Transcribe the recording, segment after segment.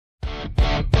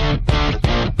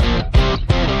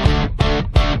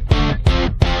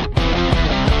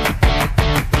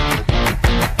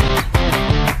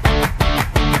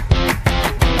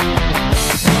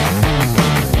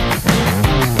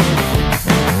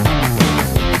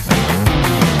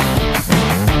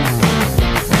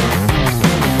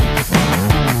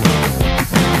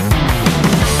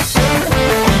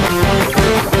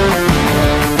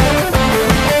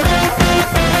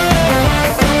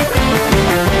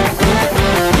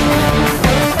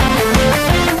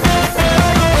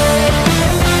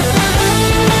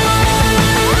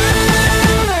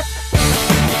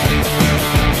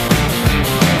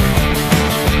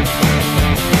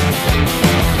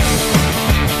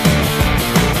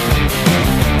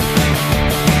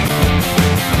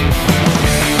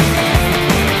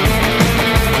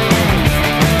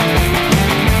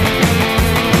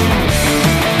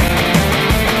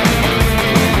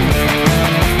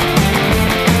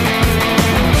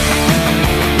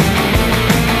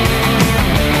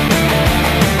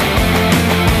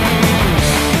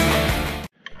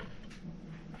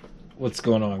What's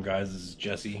going on, guys? This is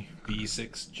Jesse,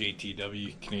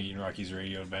 B6JTW, Canadian Rockies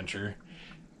Radio Adventure.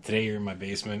 Today you're in my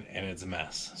basement and it's a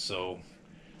mess, so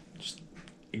just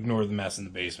ignore the mess in the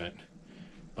basement.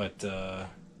 But I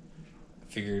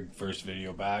figured first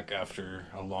video back after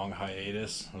a long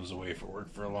hiatus. I was away for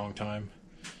work for a long time,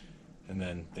 and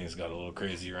then things got a little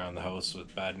crazy around the house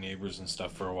with bad neighbors and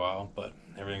stuff for a while, but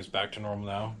everything's back to normal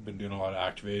now. Been doing a lot of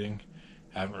activating,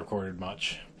 haven't recorded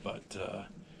much, but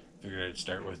figured I'd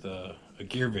start with a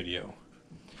gear video.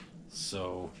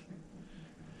 So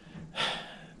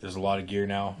there's a lot of gear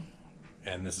now,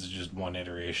 and this is just one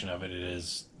iteration of it. It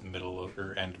is the middle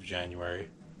or end of January,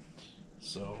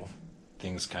 so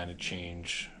things kind of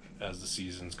change as the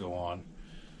seasons go on.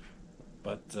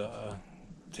 But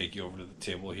take you over to the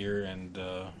table here and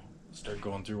start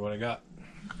going through what I got.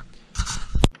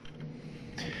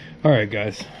 Alright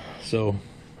guys, so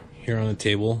here on the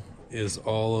table is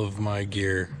all of my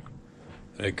gear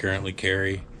that I currently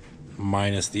carry,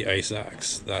 minus the ice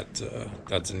axe. That's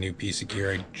a new piece of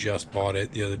gear. I just bought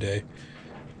it the other day.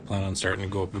 Plan on starting to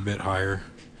go up a bit higher,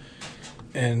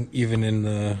 and even in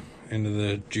the into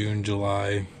the June,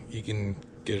 July, you can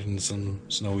get in some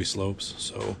snowy slopes,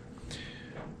 so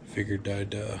figured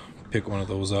I'd pick one of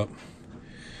those up.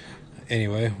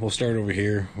 Anyway, we'll start over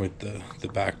here with the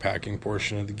backpacking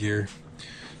portion of the gear.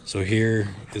 So here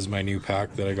is my new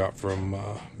pack that I got from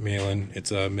Malin.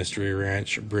 It's a Mystery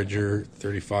Ranch Bridger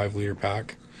 35 liter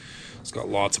pack. It's got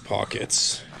lots of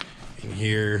pockets in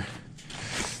here.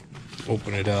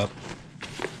 Open it up.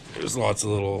 There's lots of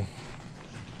little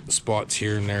spots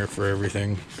here and there for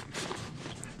everything.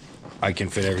 I can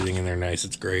fit everything in there nice.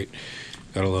 It's great.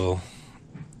 Got a little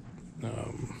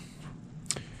oh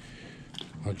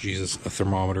Jesus, a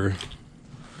thermometer.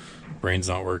 Brain's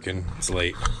not working, it's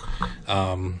late.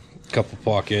 Couple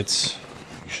pockets,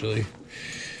 actually.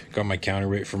 Got my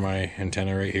counterweight for my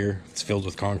antenna right here. It's filled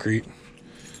with concrete,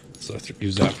 so I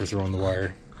use that for throwing the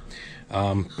wire.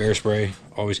 Bear spray,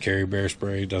 always carry bear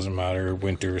spray, doesn't matter,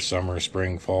 winter, summer,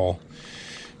 spring, fall.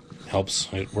 Helps,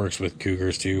 it works with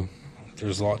cougars too.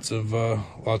 There's lots of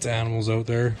animals out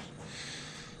there.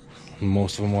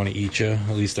 Most of them want to eat you,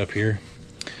 at least up here.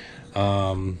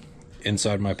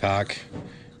 Inside my pack,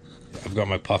 I've got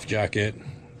my puff jacket,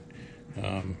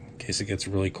 in case it gets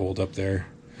really cold up there.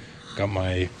 Got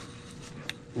my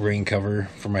rain cover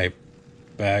for my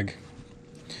bag.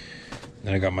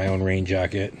 Then I got my own rain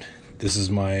jacket. This is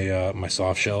my my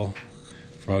soft shell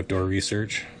from Outdoor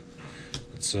Research.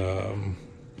 It's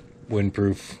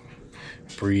windproof,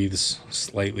 breathes,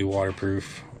 slightly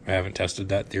waterproof. I haven't tested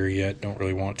that theory yet, don't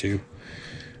really want to.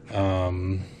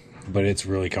 But it's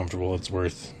really comfortable. It's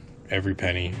worth every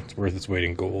penny. It's worth its weight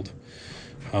in gold.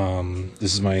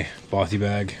 This is my bothy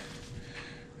bag.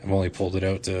 I've only pulled it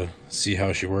out to see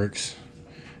how she works.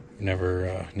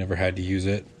 Never had to use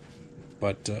it,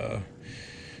 but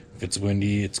if it's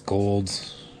windy, it's cold,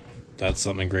 that's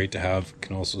something great to have.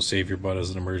 Can also save your butt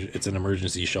as it's an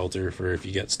emergency shelter for if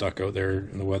you get stuck out there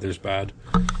and the weather's bad.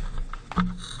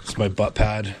 It's my butt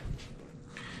pad.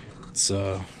 It's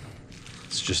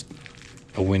just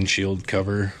a windshield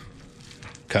cover,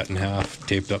 cut in half,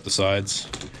 taped up the sides.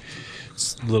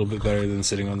 It's a little bit better than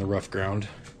sitting on the rough ground.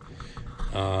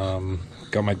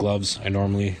 Got my gloves.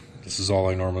 This is all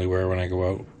I normally wear when I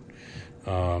go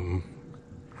out.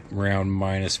 Around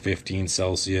minus 15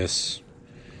 Celsius.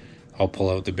 I'll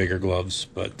pull out the bigger gloves,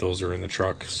 but those are in the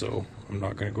truck, so I'm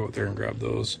not going to go out there and grab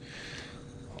those.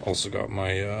 Also got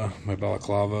my my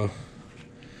balaclava,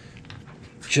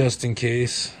 just in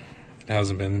case. It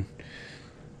hasn't been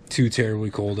too terribly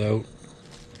cold out.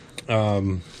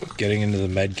 Getting into the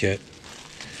med kit,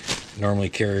 normally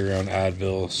carry around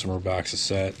Advil, some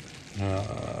Robaxacet,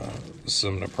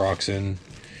 some naproxen.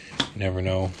 You never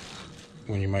know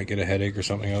when you might get a headache or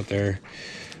something out there.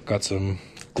 Got some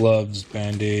gloves,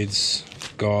 band-aids,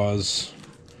 gauze.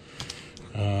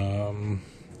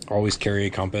 Always carry a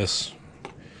compass.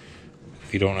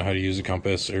 If you don't know how to use a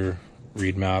compass or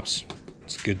read maps,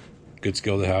 it's a good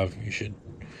skill to have. You should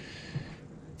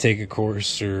take a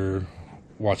course or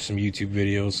watch some YouTube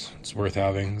videos. It's worth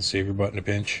having. Save your butt in a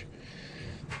pinch.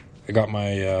 I got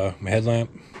my my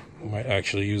headlamp. I might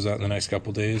actually use that in the next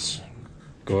couple days.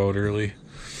 Go out early.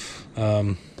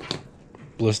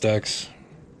 Blistex,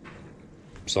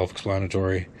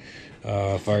 self-explanatory.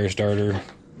 Fire starter.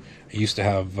 I used to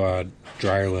have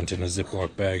dryer lint in a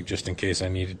Ziploc bag just in case I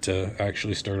needed to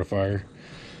actually start a fire.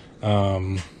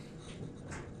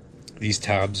 These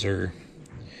tabs are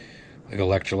like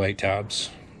electrolyte tabs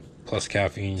plus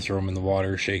caffeine. You throw them in the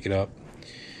water, shake it up,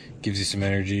 gives you some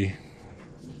energy,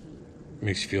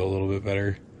 makes you feel a little bit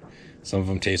better. Some of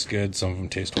them taste good, some of them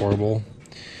taste horrible.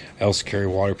 I also carry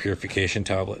water purification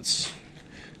tablets,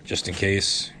 just in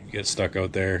case you get stuck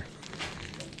out there.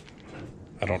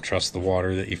 I don't trust the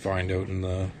water that you find out in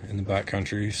the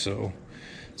backcountry, so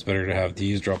it's better to have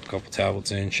these. Drop a couple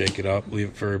tablets in, shake it up, leave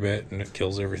it for a bit, and it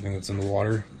kills everything that's in the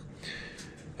water.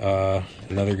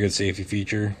 Another good safety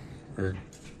feature, or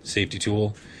safety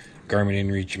tool, Garmin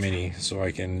InReach Mini, so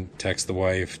I can text the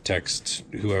wife, text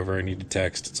whoever I need to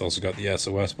text. It's also got the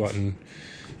SOS button,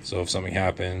 so if something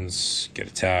happens, get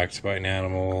attacked by an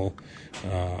animal,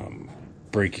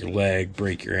 break your leg,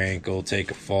 break your ankle,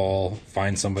 take a fall,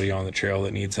 find somebody on the trail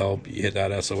that needs help, you hit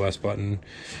that SOS button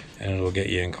and it'll get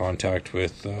you in contact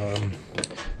with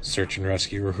search and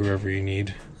rescue or whoever you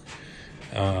need.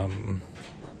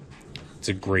 It's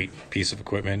a great piece of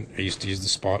equipment. I used to use the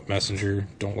Spot Messenger.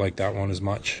 Don't like that one as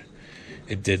much.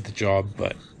 It did the job,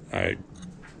 but I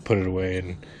put it away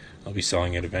and I'll be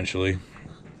selling it eventually.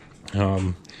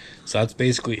 So that's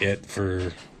basically it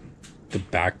for the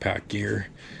backpack gear.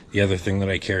 The other thing that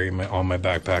I carry on my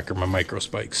backpack are my micro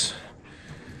spikes.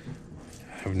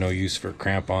 I have no use for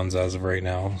crampons as of right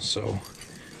now, so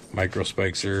micro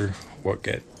spikes are what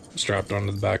get strapped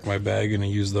onto the back of my bag, and I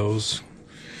use those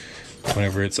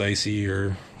whenever it's icy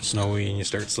or snowy and you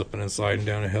start slipping and sliding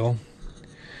down a hill.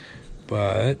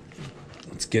 But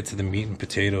let's get to the meat and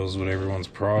potatoes. What everyone's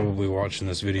probably watching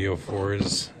this video for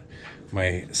is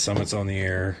my Summits on the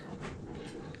Air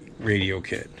radio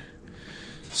kit.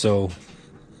 So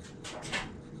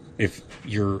if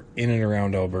you're in and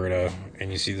around Alberta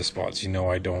and you see the spots, you know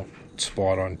I don't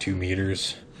spot on 2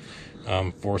 meters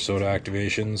for SOTA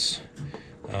activations.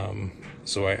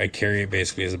 So I carry it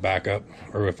basically as a backup,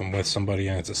 or if I'm with somebody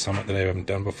and it's a summit that I haven't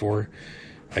done before,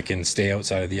 I can stay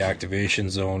outside of the activation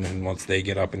zone, and once they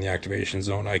get up in the activation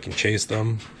zone, I can chase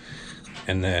them.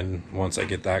 And then once I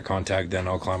get that contact, then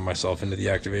I'll climb myself into the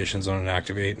activation zone and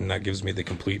activate, and that gives me the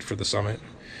complete for the summit.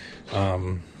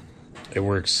 It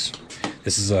works.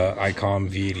 This is a ICOM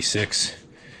V86.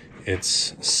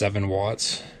 It's 7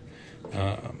 watts.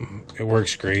 It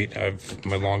works great.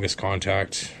 My longest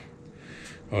contact,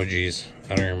 oh geez,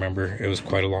 I don't remember. It was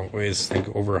quite a long ways. I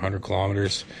think over 100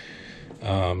 kilometers.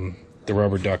 The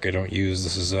rubber duck I don't use.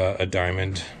 This is a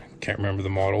diamond. Can't remember the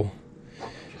model.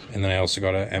 And then I also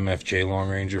got a MFJ Long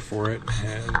Ranger for it.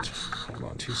 And hold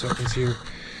on 2 seconds here.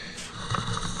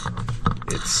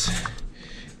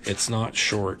 It's not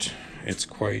short. It's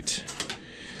quite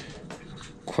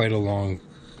a long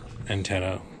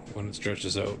antenna when it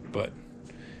stretches out, but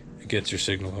it gets your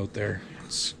signal out there.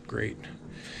 It's great.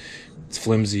 It's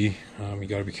flimsy. You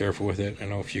got to be careful with it. I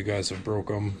know a few guys have broke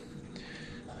them.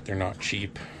 They're not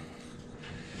cheap.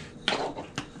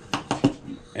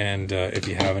 And if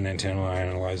you have an antenna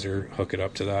analyzer, hook it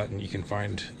up to that and you can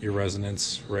find your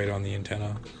resonance right on the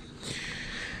antenna.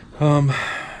 From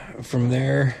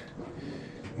there,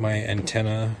 my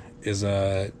antenna is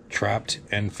a trapped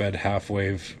and fed half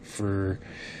wave for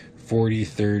 40,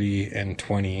 30, and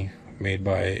 20, made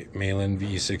by Malin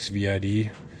V6 VID.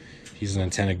 He's an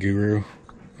antenna guru.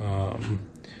 I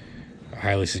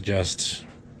highly suggest,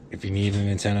 if you need an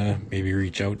antenna, maybe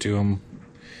reach out to him.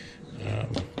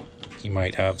 He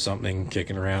might have something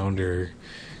kicking around, or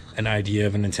an idea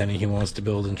of an antenna he wants to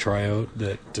build and try out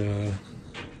that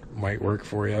might work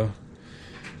for you.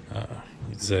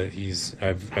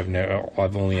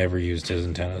 I've only ever used his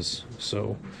antennas,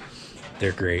 so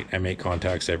they're great. I make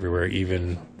contacts everywhere,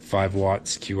 even 5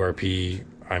 watts QRP.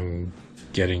 I'm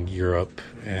getting Europe,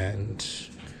 and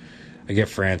I get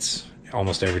France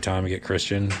almost every time. I get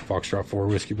Christian, Foxtrot 4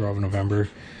 Whiskey Bravo November.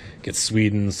 Get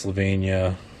Sweden,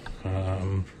 Slovenia.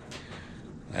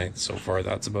 So far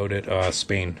that's about it.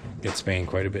 Spain. Get Spain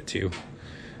quite a bit too.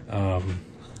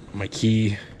 My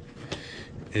key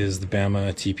is the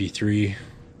Bama TP3.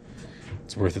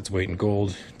 It's worth its weight in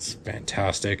gold. It's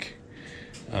fantastic.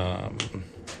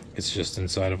 It's just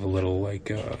inside of a little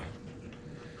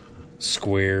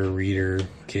square reader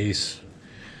case.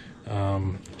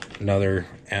 Another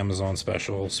Amazon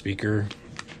special speaker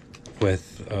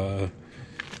with a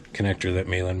connector that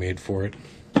Malin made for it.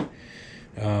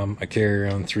 I carry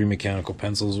around 3 mechanical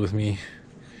pencils with me,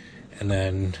 and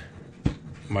then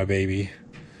my baby,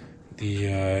 the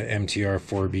MTR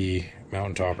 4B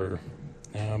mountain topper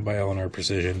by L&R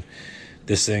Precision.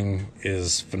 This thing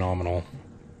is phenomenal.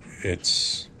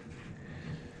 It's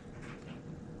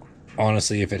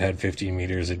honestly, if it had 15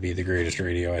 meters, it'd be the greatest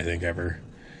radio I think ever.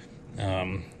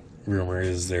 Rumor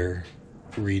is they're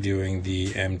redoing the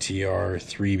MTR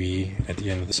 3B at the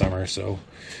end of the summer, so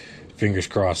fingers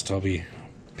crossed I'll be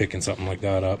picking something like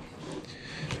that up.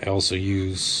 I also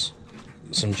use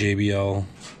some JBL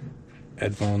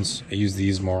headphones. I use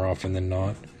these more often than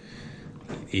not.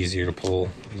 Easier to pull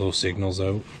low signals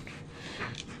out.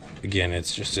 Again,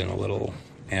 it's just in a little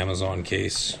Amazon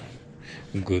case.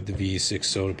 Glued the V6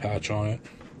 SOTA patch on it.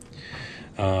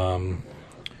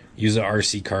 Use a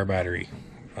RC car battery,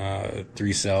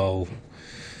 3-cell,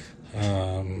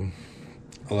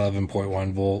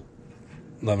 11.1 volt,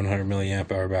 1100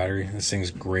 milliamp hour battery. This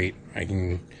thing's great. I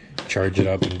can charge it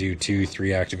up and do 2-3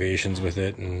 activations with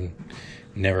it, and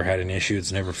never had an issue.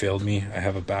 It's never failed me. I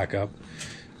have a backup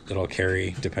that I'll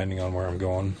carry depending on where I'm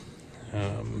going.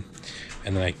 And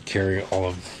then I carry all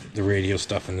of the radio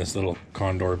stuff in this little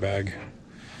Condor bag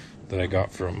that I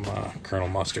got from Colonel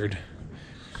Mustard.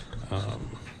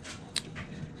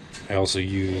 I also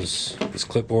use this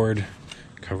clipboard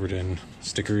covered in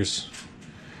stickers.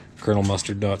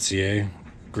 colonelmustard.ca.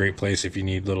 Great place if you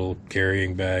need little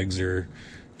carrying bags or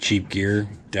cheap gear.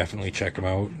 Definitely check them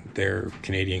out. They're a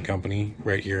Canadian company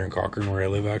right here in Cochrane, where I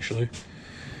live, actually.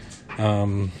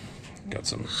 Got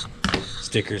some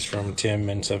stickers from Tim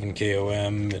and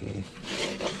 7KOM and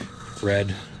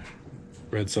Red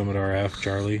Summit RF,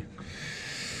 Charlie.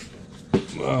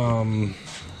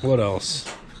 What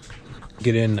else?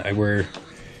 I wear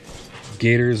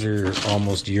gators, are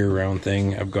almost year-round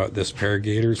thing. I've got this pair of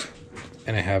gators,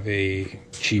 and I have a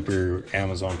cheaper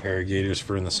Amazon pair of gators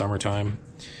for in the summertime.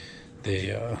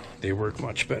 They work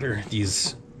much better.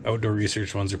 These outdoor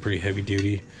research ones are pretty heavy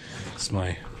duty. It's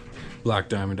my Black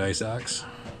Diamond ice axe.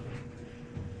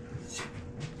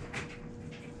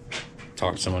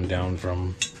 Talked someone down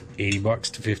from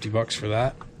 $80 to $50 for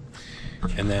that.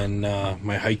 And then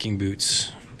my hiking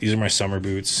boots. These are my summer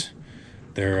boots.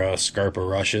 They're Scarpa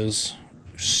Rushes.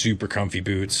 Super comfy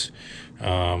boots.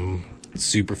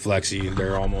 Super flexy.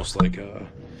 They're almost like a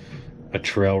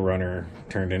trail runner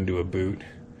turned into a boot.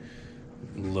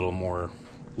 A little more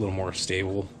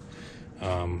stable.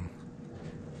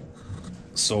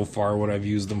 So far, what I've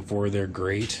used them for, they're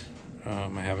great. I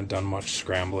haven't done much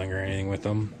scrambling or anything with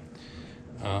them.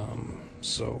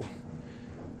 So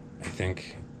I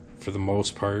think for the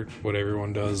most part, what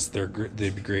everyone does, they'd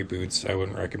be great boots. I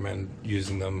wouldn't recommend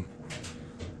using them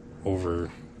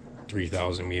over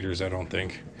 3,000 meters. I don't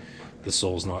think the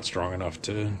sole's not strong enough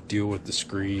to deal with the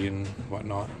scree and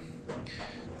whatnot.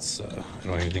 I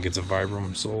don't even think it's a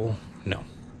Vibram sole. No,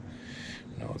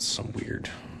 it's some weird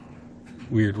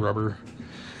rubber.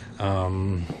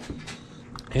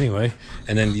 Anyway,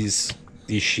 and then these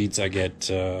sheets I get.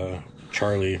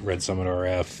 Charlie, Red Summit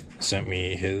RF, sent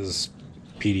me his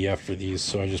PDF for these,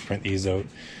 so I just print these out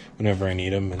whenever I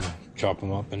need them and chop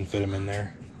them up and fit them in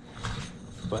there.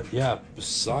 But yeah,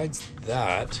 besides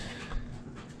that,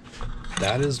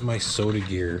 that is my SOTA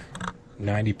gear.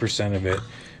 90% of it.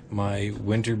 My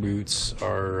winter boots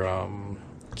are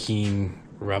Keen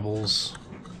Rebels.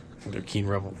 They're Keen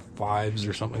Rebel 5s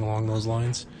or something along those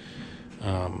lines.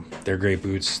 They're great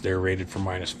boots. They're rated for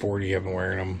 -40. I've been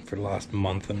wearing them for the last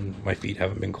month and my feet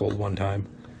haven't been cold one time.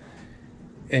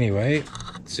 Anyway,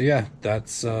 so yeah,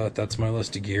 that's my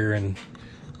list of gear, and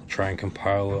I'll try and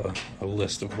compile a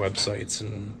list of websites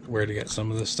and where to get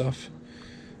some of this stuff.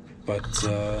 But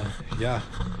yeah,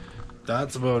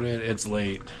 that's about it. It's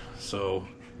late, so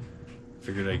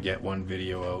figured I'd get one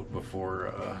video out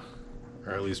before,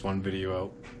 or at least one video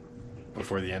out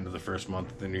before the end of the first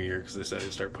month of the new year, because they said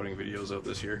I'd start putting videos out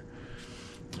this year.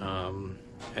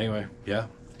 Anyway, yeah,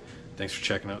 thanks for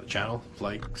checking out the channel.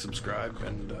 Like, subscribe,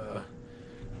 and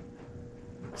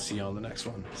see you on the next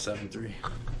one. 7-3.